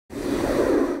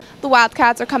The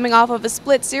Wildcats are coming off of a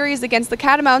split series against the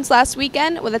Catamounts last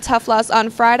weekend with a tough loss on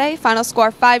Friday, final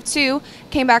score 5-2.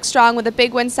 Came back strong with a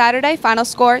big win Saturday, final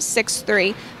score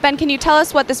 6-3. Ben, can you tell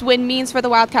us what this win means for the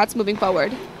Wildcats moving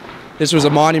forward? This was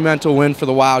a monumental win for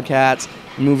the Wildcats.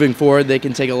 Moving forward, they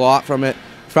can take a lot from it.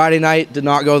 Friday night did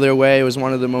not go their way. It was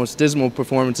one of the most dismal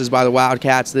performances by the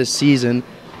Wildcats this season.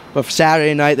 But for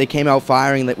Saturday night, they came out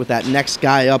firing with that next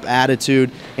guy up attitude.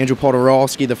 Andrew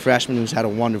Podorowski, the freshman, who's had a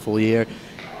wonderful year.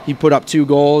 He put up 2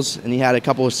 goals, and he had a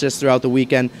couple assists throughout the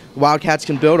weekend. The Wildcats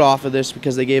can build off of this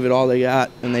because they gave it all they got,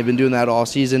 and they've been doing that all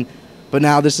season. But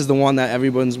now this is the one that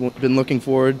everyone's been looking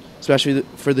forward, especially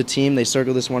for the team. They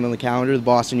circled this one on the calendar, the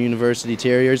Boston University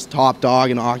Terriers, top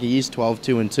dog in Hockey East,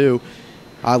 12-2-2.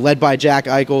 Led by Jack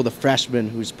Eichel, the freshman,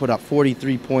 who's put up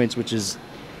 43 points, which is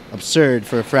absurd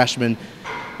for a freshman.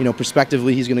 You know,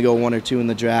 prospectively, he's going to go 1 or 2 in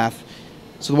the draft.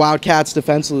 So the Wildcats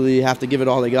defensively have to give it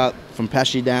all they got from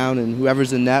Pesci down, and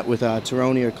whoever's in net with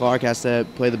Tironi or Clark has to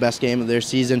play the best game of their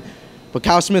season. But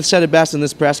Kyle Smith said it best in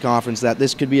this press conference that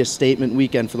this could be a statement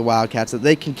weekend for the Wildcats, that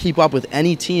they can keep up with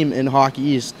any team in Hockey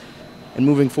East. And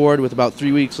moving forward with about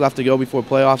 3 weeks left to go before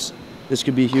playoffs, this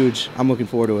could be huge. I'm looking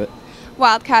forward to it.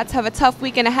 Wildcats have a tough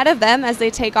weekend ahead of them as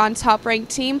they take on top-ranked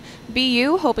team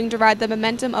BU, hoping to ride the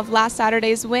momentum of last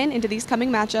Saturday's win into these coming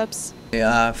matchups.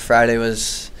 Friday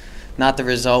was not the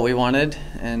result we wanted,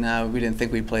 and we didn't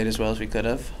think we played as well as we could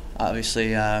have.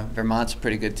 Obviously, Vermont's a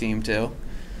pretty good team too,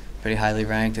 pretty highly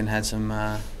ranked, and had some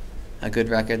a good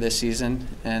record this season.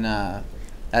 And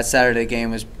that Saturday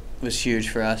game was huge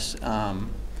for us.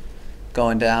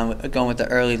 Going with the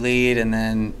early lead, and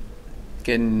then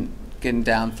getting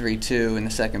down 3-2 in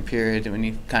the second period when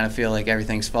you kind of feel like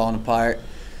everything's falling apart.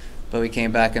 But we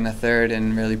came back in the third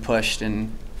and really pushed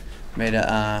and made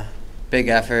a big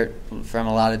effort from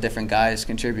a lot of different guys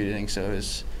contributing. So it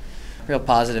was a real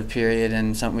positive period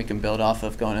and something we can build off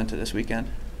of going into this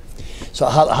weekend. So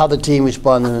how the team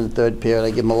responded in the third period, I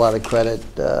give them a lot of credit.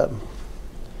 It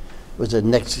was a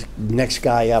next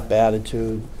guy up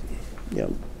attitude, you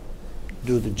know,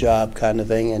 do the job kind of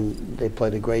thing, and they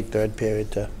played a great third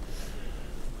period to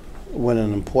win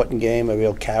an important game, a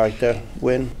real character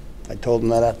win. I told them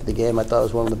that after the game. I thought it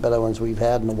was one of the better ones we've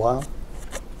had in a while.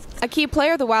 A key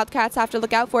player the Wildcats have to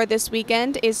look out for this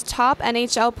weekend is top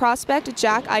NHL prospect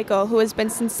Jack Eichel, who has been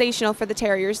sensational for the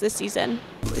Terriers this season.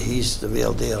 He's the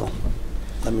real deal.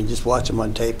 I mean, just watch him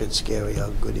on tape, it's scary how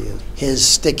good he is. His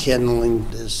stick handling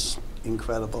is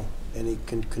incredible, and he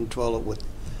can control it with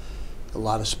a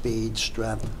lot of speed,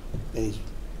 strength, and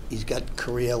he's got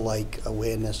career-like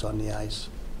awareness on the ice.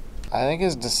 I think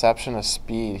his deception of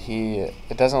speed,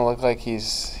 it doesn't look like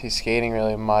he's skating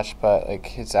really much, but like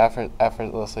his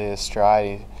effortlessly his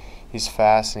stride, he's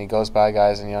fast and he goes by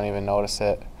guys and you don't even notice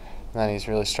it. And then he's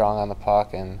really strong on the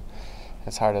puck, and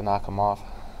it's hard to knock him off.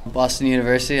 Boston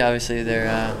University, obviously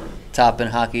they're top in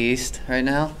Hockey East right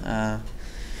now.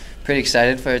 Pretty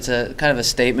excited for it's a kind of a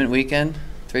statement weekend.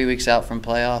 3 weeks out from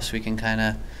playoffs, we can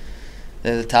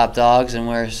they're the top dogs and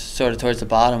we're sort of towards the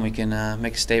bottom. We can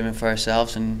make a statement for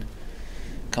ourselves and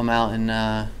come out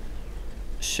and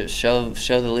show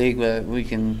the league that we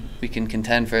can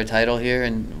contend for a title here,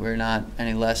 and we're not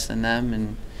any less than them,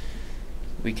 and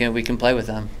we can play with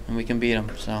them and we can beat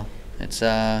them. So it's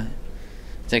an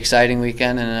exciting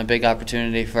weekend and a big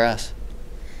opportunity for us.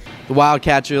 The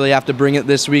Wildcats really have to bring it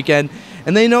this weekend,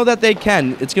 and they know that they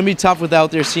can. It's going to be tough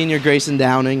without their senior Grayson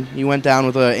Downing. He went down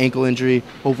with an ankle injury.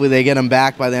 Hopefully they get him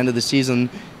back by the end of the season,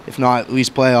 if not at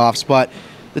least playoffs. But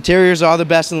the Terriers are the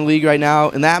best in the league right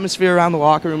now, and the atmosphere around the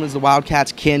locker room is the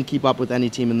Wildcats can keep up with any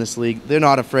team in this league. They're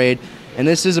not afraid, and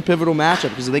this is a pivotal matchup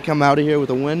because if they come out of here with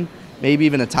a win, maybe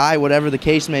even a tie, whatever the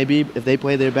case may be, if they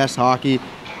play their best hockey,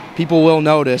 people will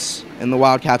notice, and the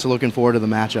Wildcats are looking forward to the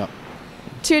matchup.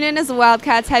 Tune in as the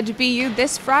Wildcats head to BU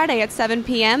this Friday at 7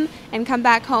 p.m. and come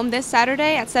back home this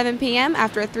Saturday at 7 p.m.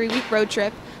 after a 3-week road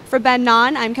trip. For Ben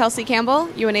Non, I'm Kelsey Campbell,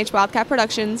 UNH Wildcat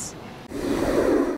Productions.